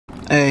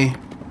Hey,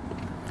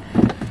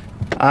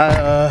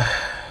 I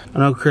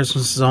know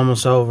Christmas is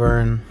almost over,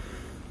 and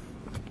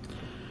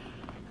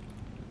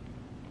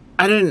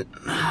I didn't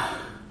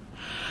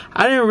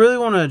really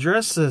want to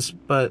address this,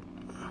 but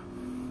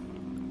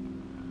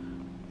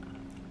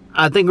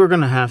I think we're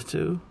gonna have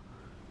to.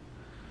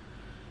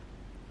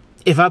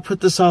 If I put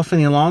this off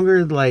any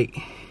longer,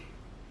 like,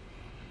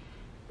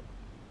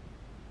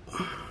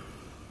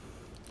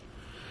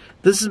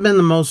 this has been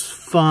the most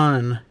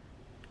fun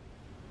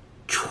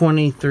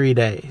 23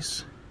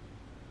 days.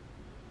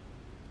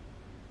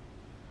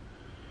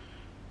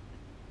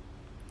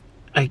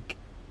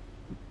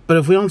 But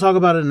if we don't talk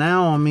about it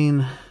now, I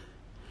mean,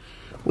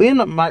 we end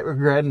up might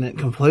regretting it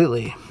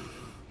completely.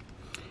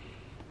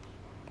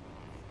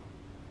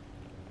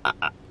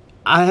 I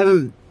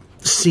haven't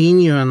seen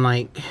you in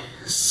like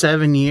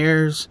 7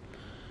 years,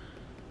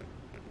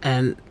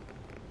 and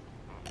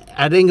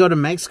I didn't go to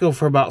Mexico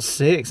for about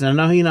 6, and I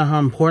know you know how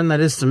important that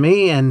is to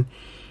me. And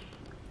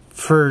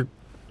for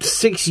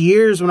 6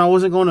 years when I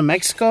wasn't going to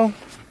Mexico,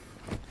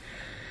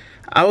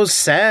 I was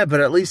sad, but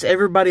at least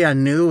everybody I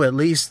knew, at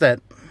least that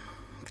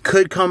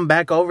could come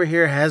back over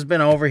here, has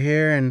been over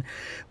here, and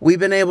we've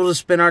been able to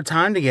spend our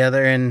time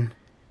together. And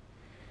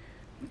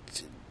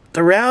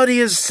the reality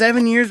is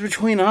 7 years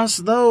between us,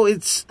 though,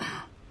 it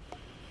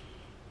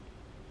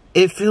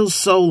feels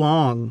so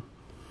long.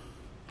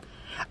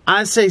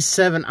 I say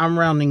 7, I'm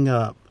rounding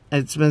up.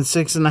 It's been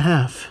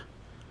 6.5.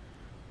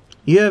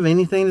 You have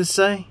anything to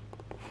say?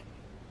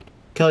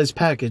 Kelly's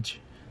package.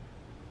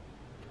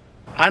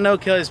 I know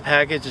Kelly's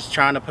package is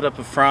trying to put up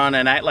a front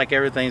and act like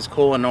everything's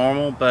cool and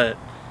normal, but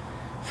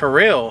for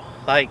real,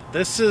 like,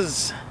 this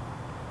is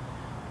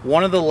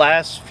one of the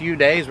last few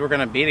days we're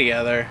gonna be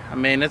together. I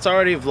mean, it's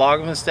already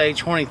Vlogmas day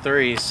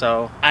 23,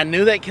 so I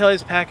knew that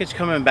Kelly's package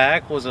coming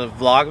back was a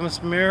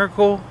Vlogmas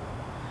miracle,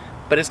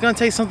 but it's gonna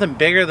take something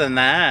bigger than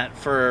that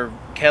for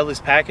Kelly's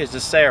package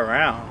to stay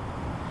around.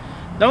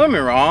 Don't get me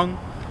wrong,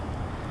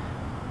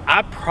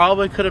 I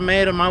probably could have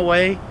made it my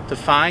way to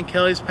find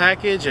Kelly's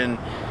package and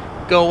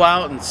go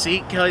out and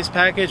seek Kelly's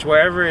package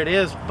wherever it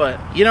is, but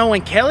you know,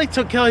 when Kelly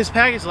took Kelly's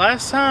package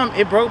last time,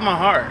 it broke my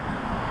heart.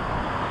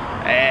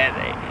 And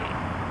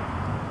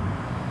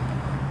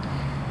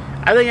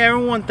I think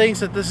everyone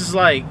thinks that this is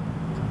like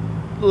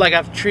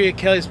I've treated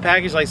Kelly's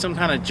package like some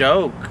kind of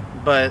joke,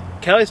 but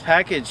Kelly's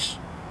package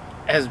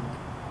has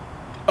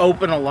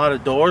opened a lot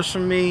of doors for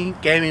me,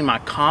 gave me my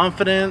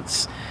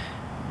confidence,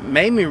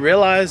 made me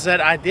realize that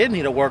I did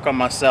need to work on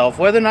myself,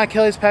 whether or not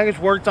Kelly's package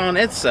worked on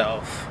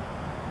itself.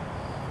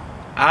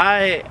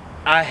 I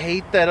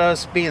hate that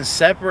us being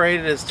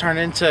separated has turned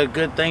into a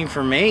good thing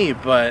for me,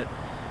 but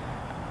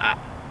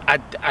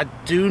I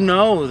do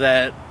know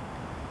that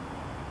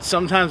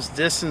sometimes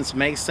distance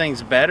makes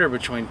things better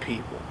between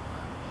people.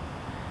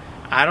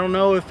 I don't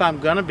know if I'm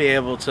gonna be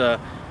able to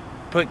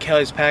put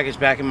Kelly's package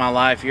back in my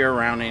life year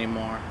round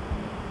anymore.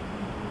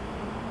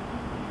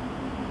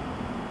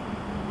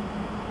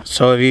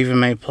 So have you even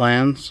made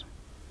plans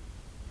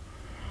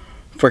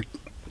for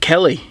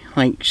Kelly?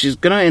 Like, she's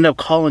gonna end up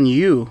calling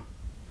you.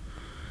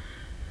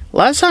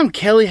 Last time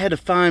Kelly had to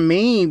find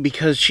me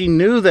because she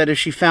knew that if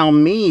she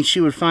found me, she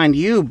would find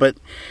you. But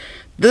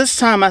this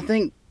time, I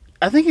think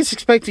it's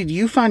expected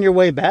you find your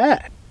way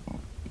back.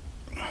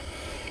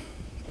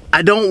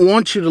 I don't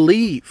want you to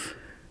leave.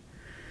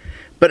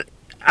 But,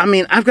 I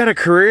mean, I've got a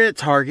career at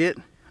Target.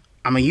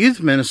 I'm a youth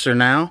minister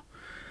now.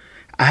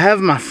 I have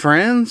my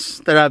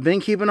friends that I've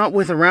been keeping up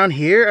with around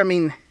here. I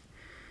mean,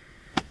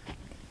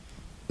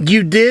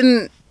 you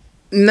didn't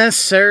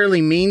necessarily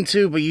mean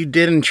to, but you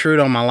did intrude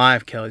on my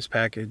life, Kelly's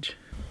package.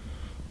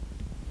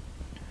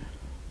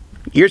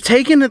 You're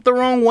taking it the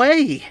wrong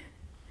way.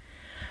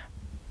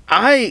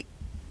 I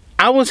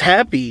was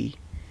happy.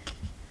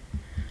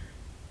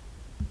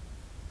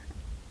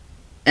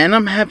 And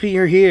I'm happy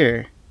you're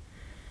here.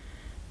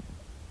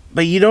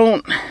 But you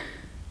don't...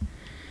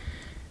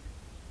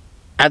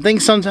 I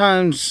think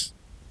sometimes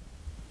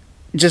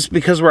just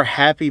because we're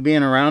happy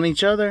being around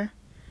each other,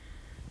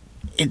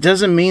 it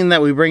doesn't mean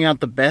that we bring out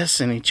the best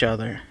in each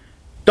other.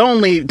 Don't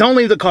leave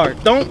the car.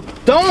 Don't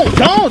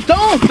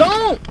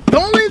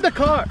leave the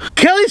car.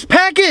 Kelly's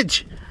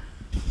package.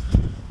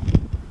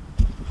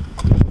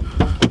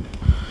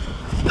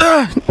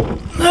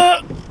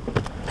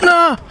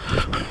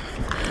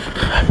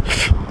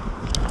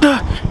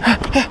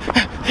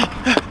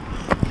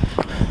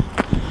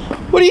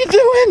 What are you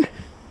doing?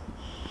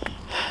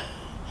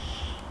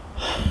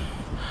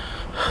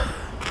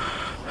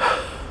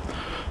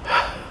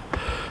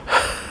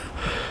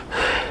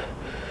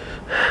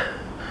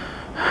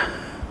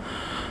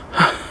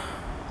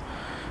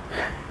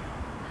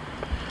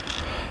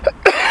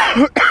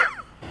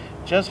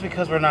 Just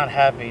because we're not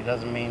happy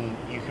doesn't mean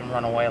you can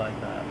run away like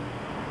that.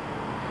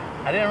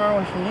 I didn't run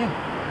away from you.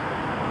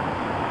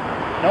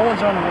 No one's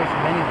running away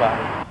from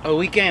anybody. A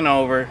week ain't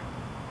over.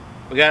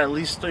 We got at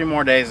least 3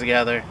 more days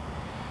together.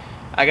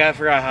 I gotta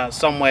figure out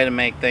some way to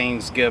make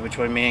things good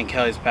between me and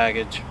Kelly's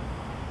package.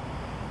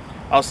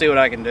 I'll see what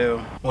I can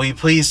do. Will you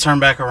please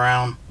turn back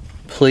around?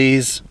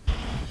 Please?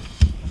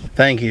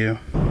 Thank you.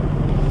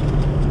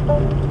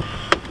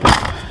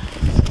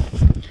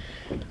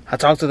 I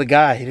talked to the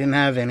guy. He didn't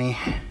have any.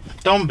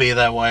 Don't be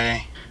that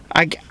way.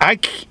 I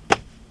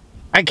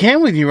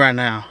can't with you right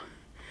now.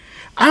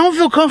 I don't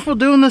feel comfortable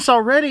doing this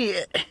already.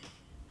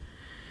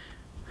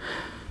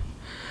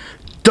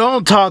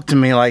 Don't talk to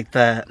me like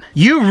that.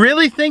 You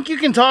really think you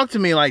can talk to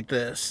me like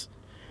this?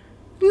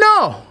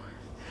 No.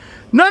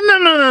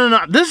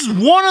 No. This is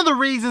one of the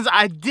reasons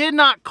I did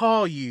not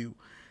call you.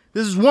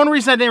 This is one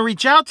reason I didn't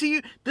reach out to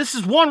you. This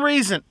is one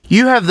reason.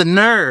 You have the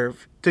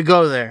nerve to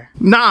go there.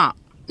 Nah.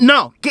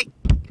 No. Get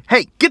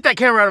that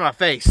camera out of my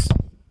face.